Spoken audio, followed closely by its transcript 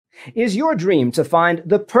Is your dream to find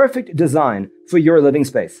the perfect design for your living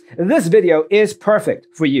space? This video is perfect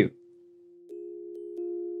for you.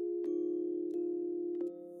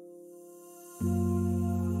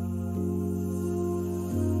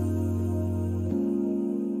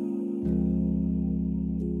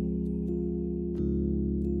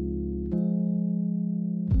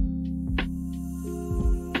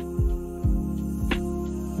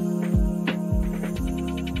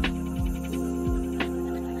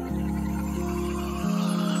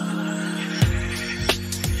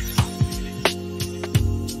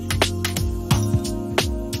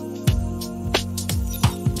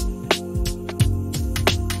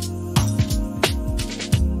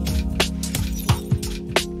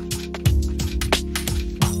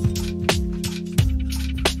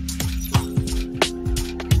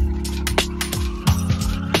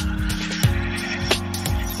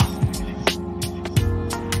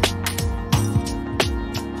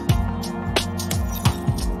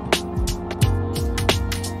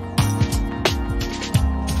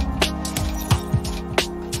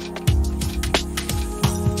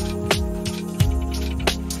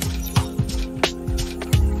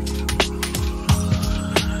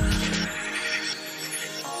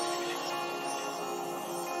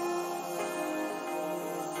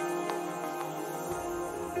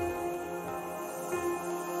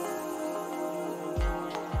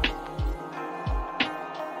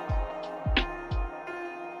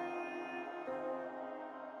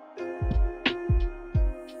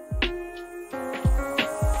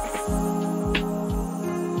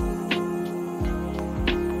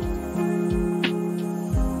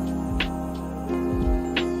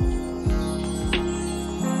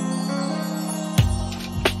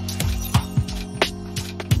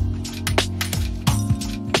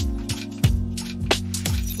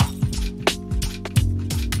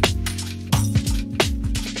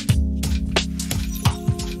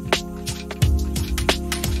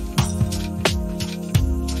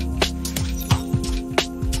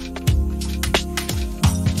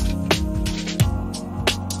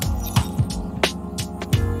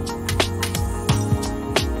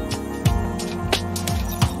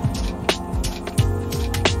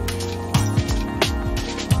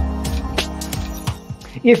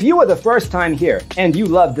 If you are the first time here and you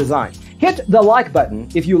love design, hit the like button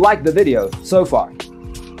if you like the video so far.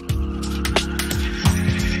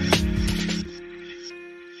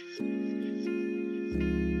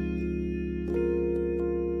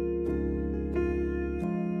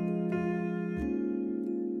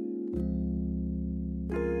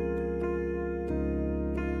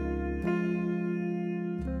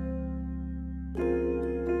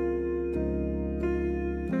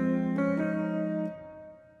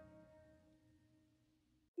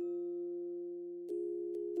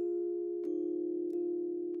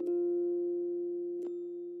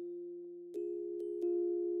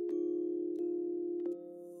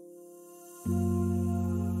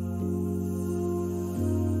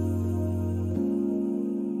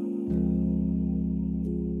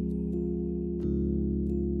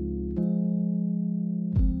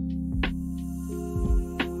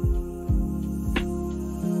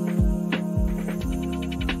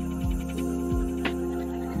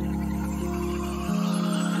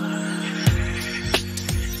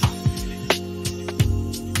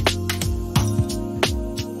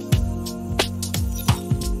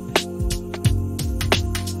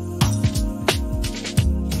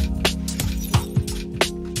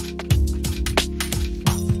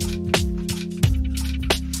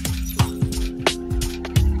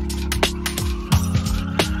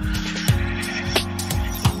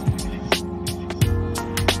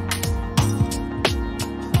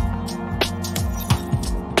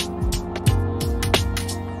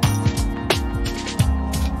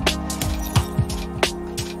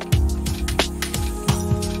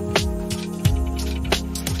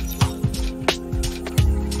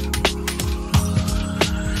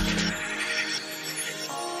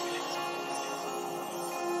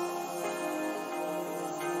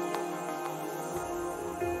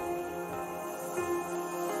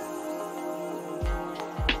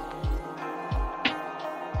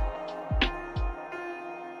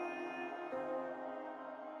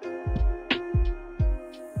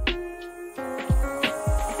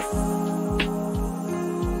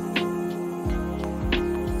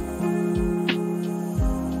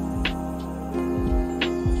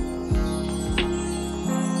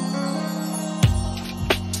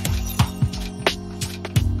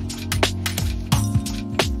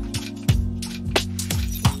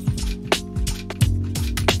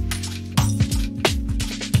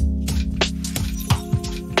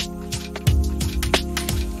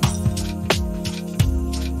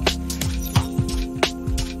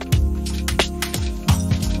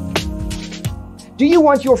 Do you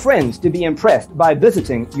want your friends to be impressed by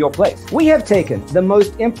visiting your place? We have taken the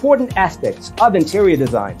most important aspects of interior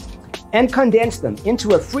design and condensed them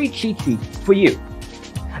into a free cheat sheet for you.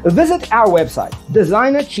 Visit our website,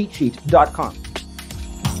 designercheatsheet.com.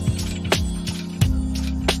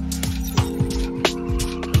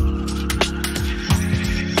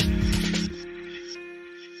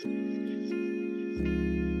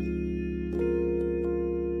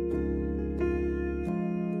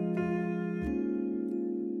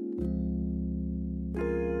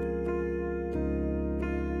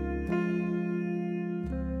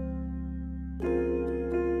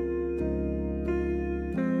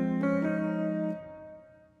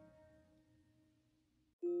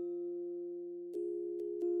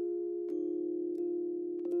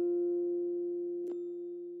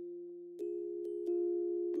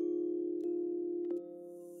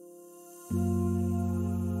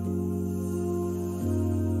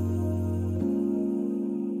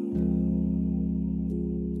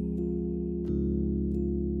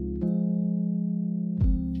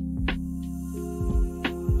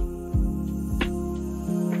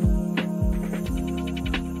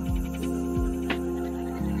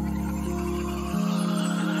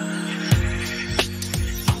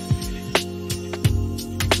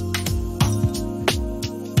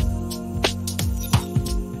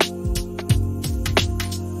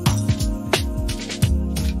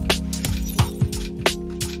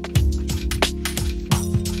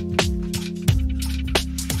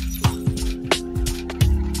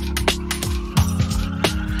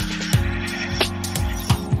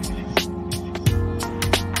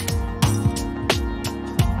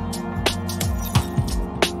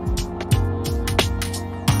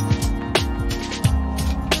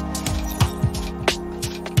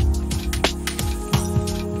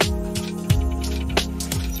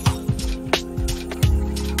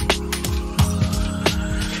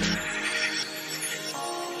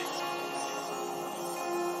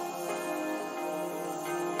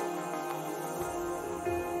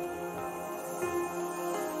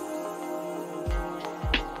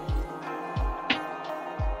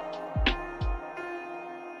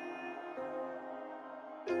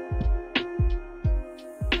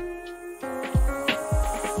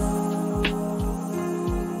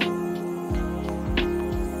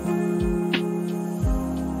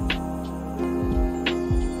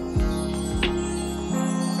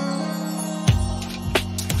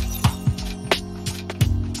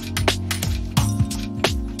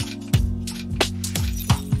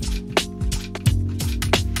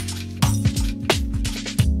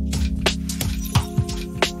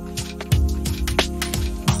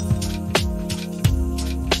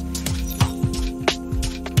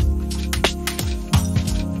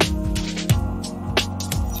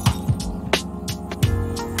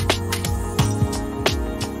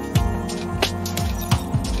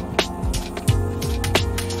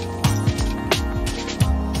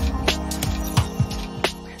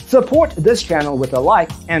 Support this channel with a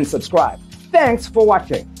like and subscribe. Thanks for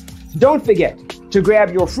watching. Don't forget to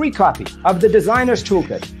grab your free copy of the Designer's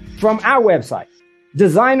Toolkit from our website,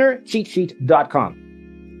 designercheatsheet.com.